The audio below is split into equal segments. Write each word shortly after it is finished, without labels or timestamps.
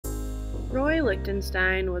Roy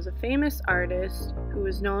Lichtenstein was a famous artist who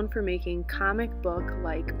was known for making comic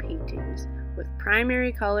book-like paintings with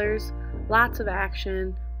primary colors, lots of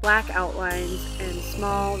action, black outlines, and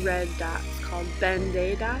small red dots called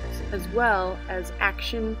Ben-Day dots, as well as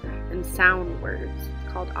action and sound words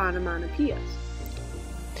called onomatopoeias.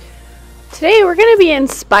 Today we're going to be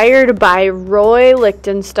inspired by Roy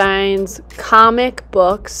Lichtenstein's comic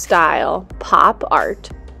book style pop art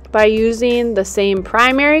by using the same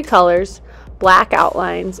primary colors, black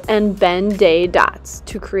outlines, and Ben-Day dots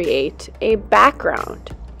to create a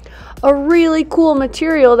background. A really cool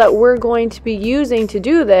material that we're going to be using to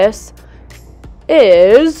do this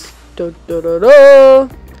is bubble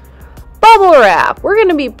wrap. We're going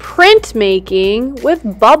to be printmaking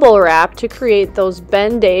with bubble wrap to create those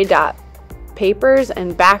Ben-Day dot papers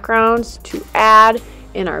and backgrounds to add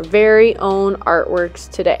in our very own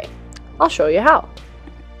artworks today. I'll show you how.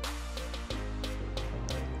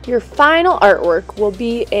 Your final artwork will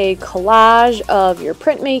be a collage of your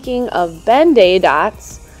printmaking of Ben-Day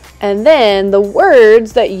dots and then the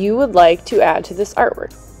words that you would like to add to this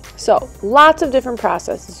artwork. So lots of different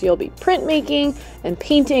processes. You'll be printmaking and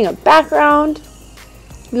painting a background.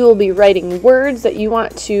 You will be writing words that you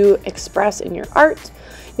want to express in your art.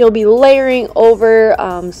 You'll be layering over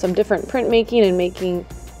some different printmaking and making,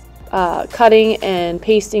 cutting and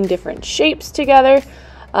pasting different shapes together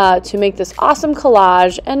to make this awesome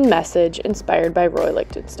collage and message inspired by Roy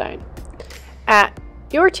Lichtenstein. At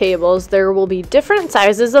your tables, there will be different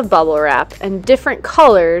sizes of bubble wrap and different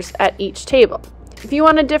colors at each table. If you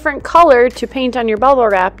want a different color to paint on your bubble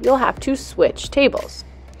wrap, you'll have to switch tables.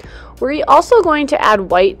 We're also going to add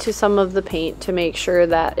white to some of the paint to make sure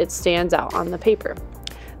that it stands out on the paper.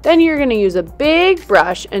 Then you're going to use a big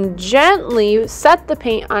brush and gently set the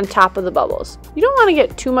paint on top of the bubbles. You don't want to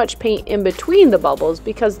get too much paint in between the bubbles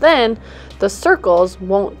because then the circles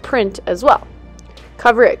won't print as well.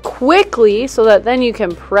 Cover it quickly so that then you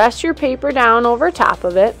can press your paper down over top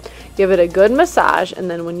of it, give it a good massage, and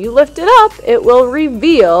then when you lift it up, it will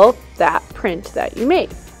reveal that print that you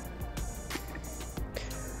made.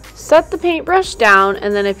 Set the paintbrush down,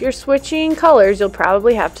 and then if you're switching colors, you'll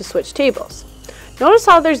probably have to switch tables. Notice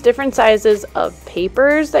how there's different sizes of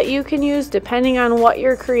papers that you can use depending on what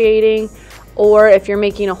you're creating, or if you're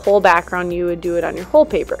making a whole background, you would do it on your whole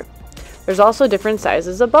paper. There's also different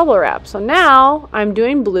sizes of bubble wrap. So now I'm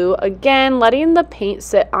doing blue, again letting the paint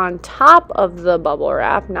sit on top of the bubble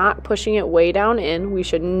wrap, not pushing it way down in. We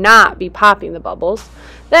should not be popping the bubbles.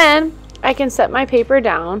 Then I can set my paper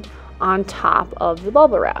down on top of the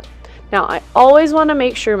bubble wrap. Now I always want to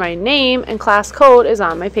make sure my name and class code is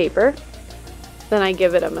on my paper. Then I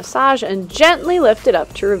give it a massage and gently lift it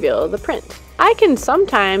up to reveal the print. I can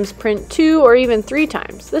sometimes print 2 or even 3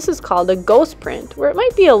 times. This is called a ghost print, where it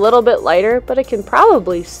might be a little bit lighter, but it can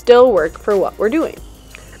probably still work for what we're doing.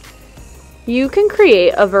 You can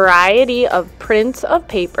create a variety of prints of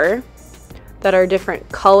paper that are different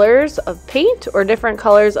colors of paint or different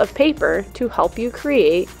colors of paper to help you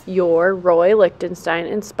create your Roy Lichtenstein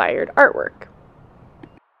inspired artwork.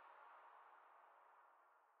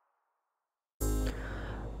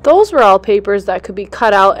 Those were all papers that could be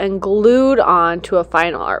cut out and glued on to a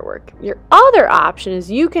final artwork. Your other option is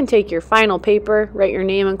you can take your final paper, write your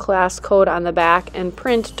name and class code on the back, and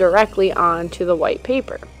print directly onto the white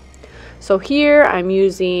paper. So here I'm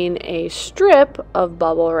using a strip of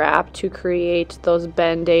bubble wrap to create those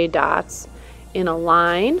Ben-Day dots in a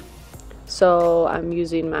line. So I'm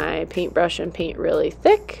using my paintbrush and paint really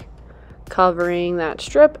thick, covering that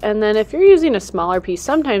strip. And then if you're using a smaller piece,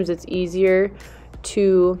 sometimes it's easier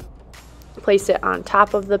to place it on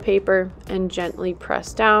top of the paper and gently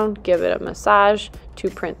press down, give it a massage to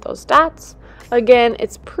print those dots. Again,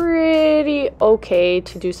 it's pretty okay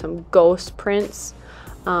to do some ghost prints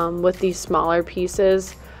with these smaller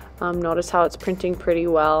pieces. Notice how it's printing pretty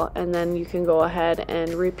well, and then you can go ahead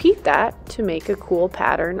and repeat that to make a cool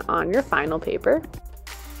pattern on your final paper.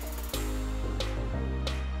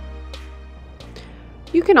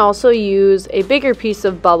 You can also use a bigger piece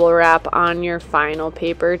of bubble wrap on your final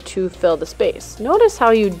paper to fill the space. Notice how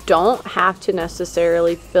you don't have to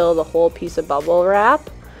necessarily fill the whole piece of bubble wrap.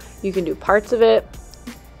 You can do parts of it,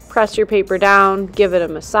 press your paper down, give it a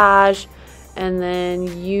massage, and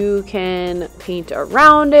then you can paint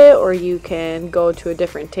around it, or you can go to a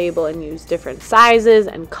different table and use different sizes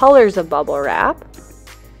and colors of bubble wrap.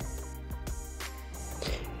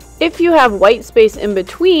 If you have white space in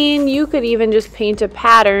between, you could even just paint a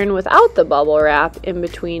pattern without the bubble wrap in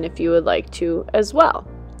between if you would like to as well.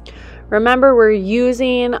 Remember, we're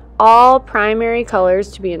using all primary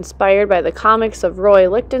colors to be inspired by the comics of Roy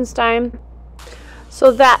Lichtenstein.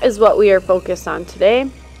 So that is what we are focused on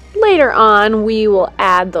today. Later on, we will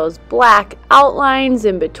add those black outlines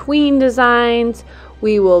in between designs.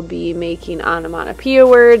 We will be making onomatopoeia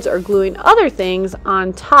words or gluing other things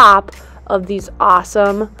on top of these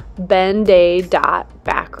awesome Ben-Day dot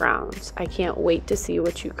backgrounds. I can't wait to see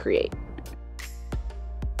what you create.